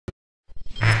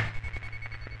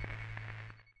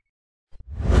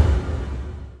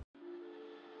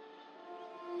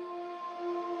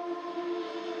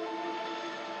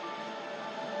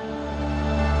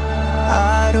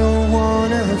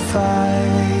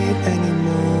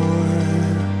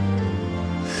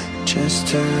just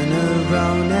turn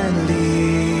around and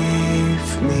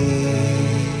leave me.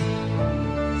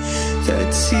 The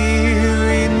tear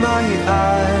in my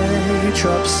eye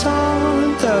drops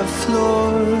on the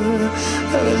floor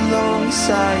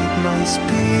alongside my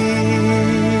speed.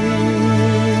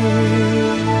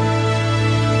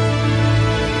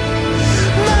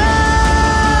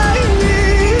 My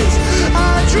knees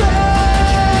are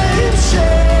drenching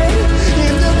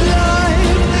in the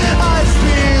blind. I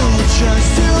feel just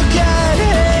to get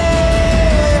in.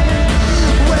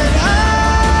 When I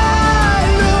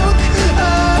look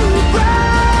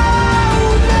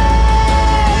around me,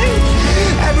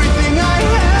 everything I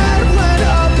had went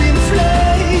up in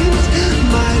flames.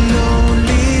 My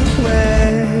lonely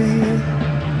way.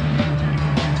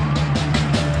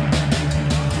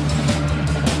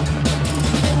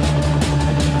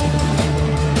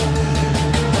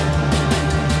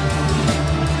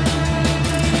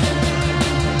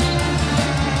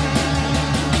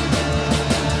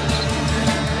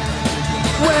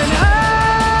 When I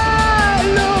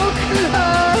look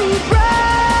around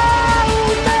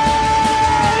me,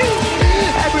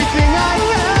 everything I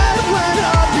had went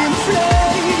up in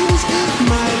flames.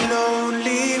 My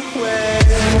lonely way.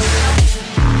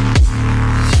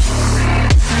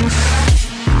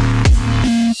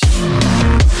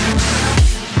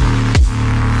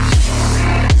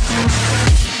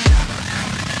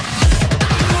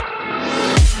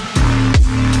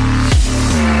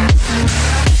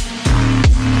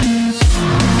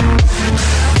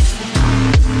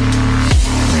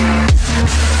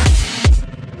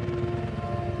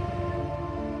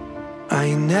 I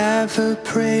never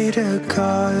pray to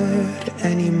God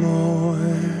anymore.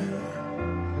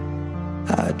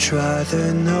 I'd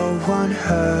rather no one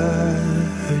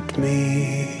hurt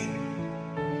me.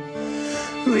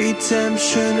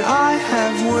 Redemption, I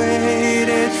have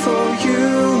waited for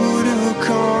you to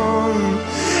come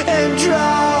and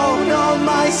drown all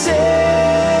my sin.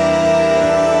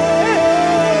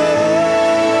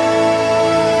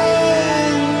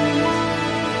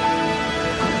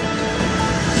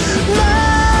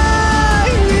 My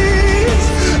knees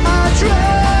are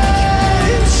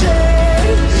drenching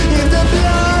in the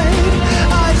blind.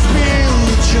 I feel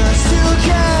just to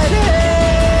get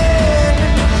in.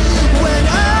 When I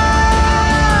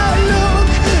look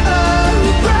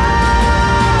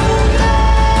around me,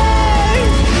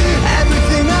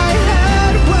 everything I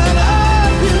had went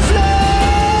up in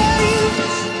flames.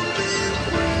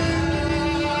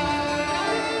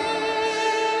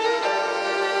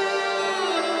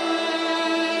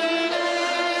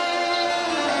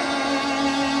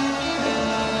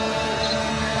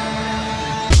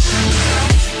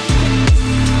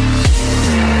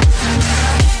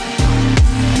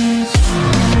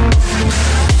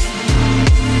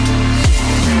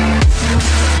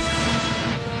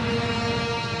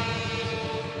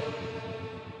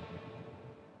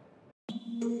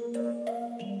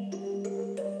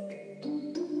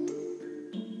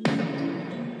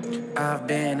 I've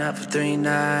been up for 3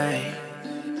 nights.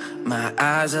 My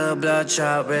eyes are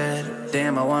bloodshot red.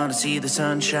 Damn, I wanna see the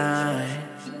sunshine.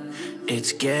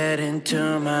 It's getting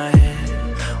to my head.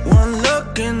 One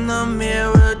look in the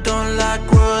mirror, don't like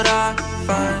what I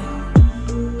find.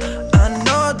 I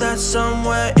know that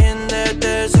somewhere in there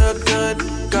there's a good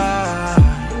guy,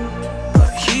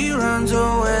 but he runs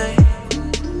away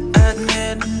at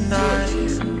midnight.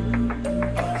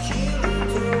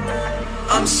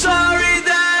 I'm sorry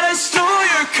that I stole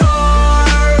your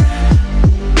car.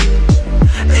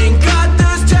 Ain't got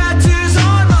those tattoos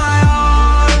on my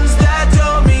arms that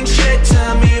don't mean shit to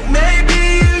me. Maybe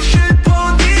you should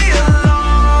pull the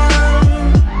alarm,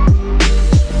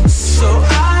 so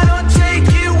I don't take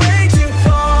it way too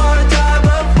far. Die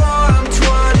before I'm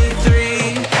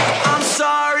 23. I'm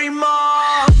sorry,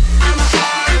 Mom. I'm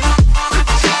sorry, Mom.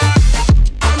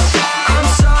 I'm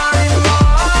sorry,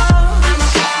 Mom.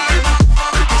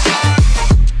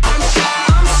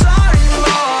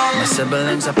 My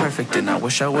siblings are perfect and I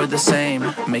wish I were the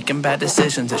same. Making bad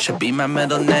decisions, it should be my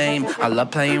middle name. I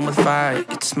love playing with fire,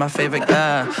 it's my favorite.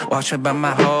 Watch me burn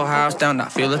my whole house down,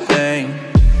 not feel a thing.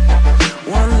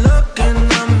 One look in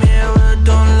the mirror,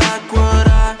 don't like what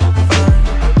I find.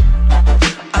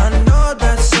 I know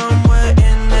that somewhere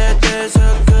in there there's a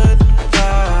good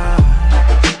guy,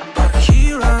 but he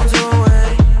runs away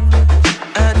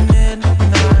at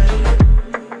midnight.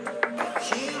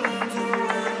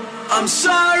 I'm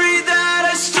sorry that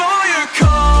I stole your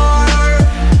car.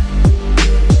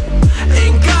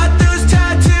 Ain't got those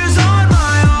tattoos on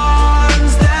my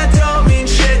arms that don't mean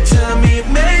shit to me.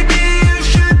 Maybe you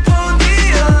should pull the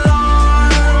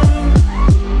alarm,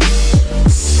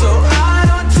 so I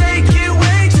don't take it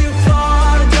way too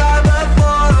far. Die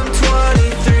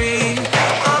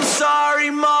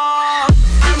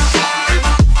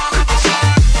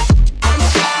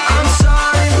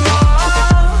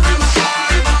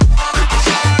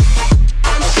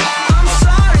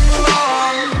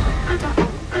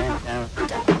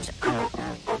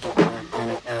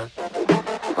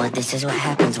This is what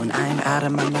happens when I'm out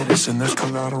of my medicine. There's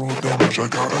collateral damage, I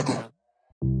gotta go.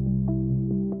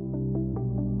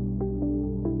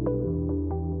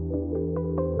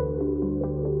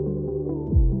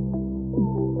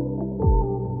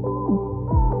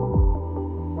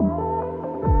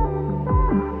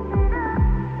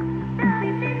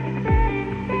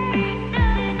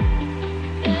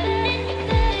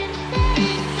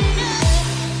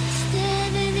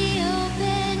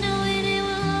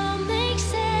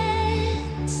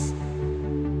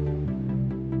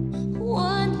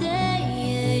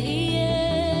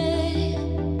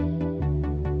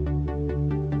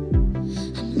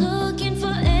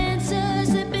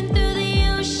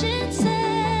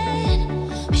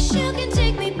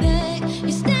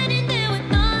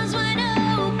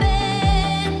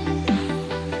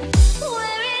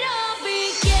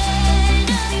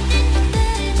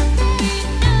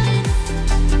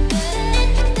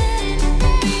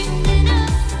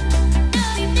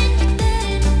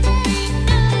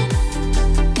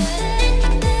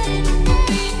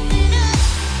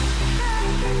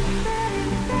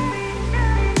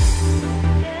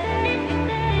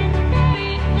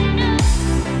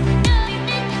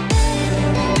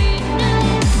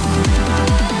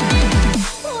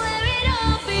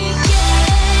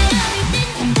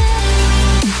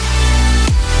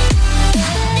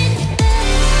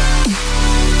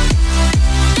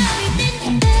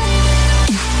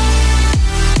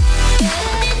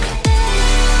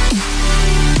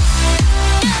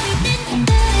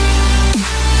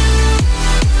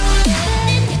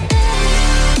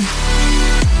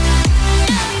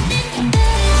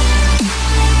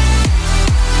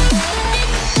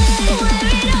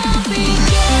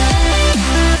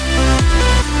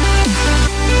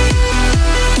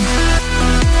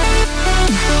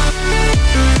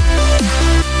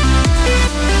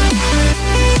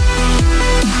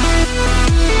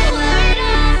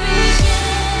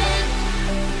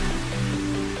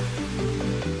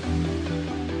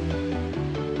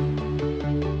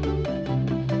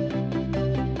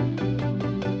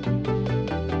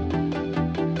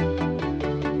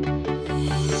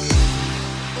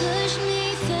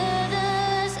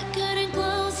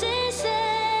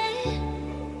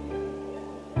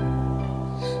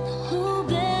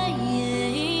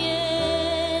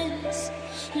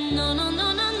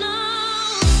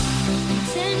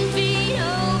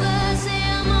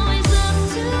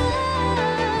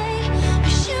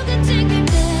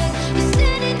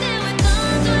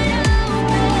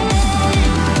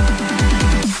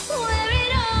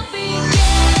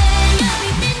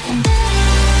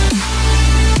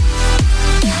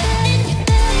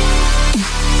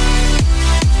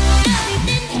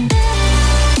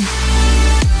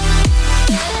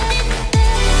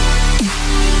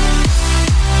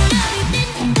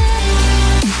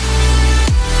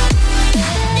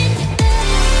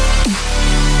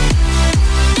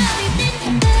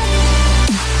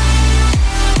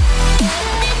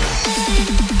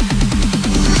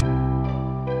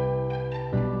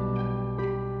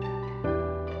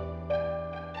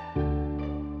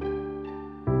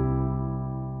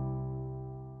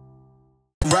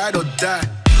 Ride or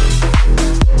die.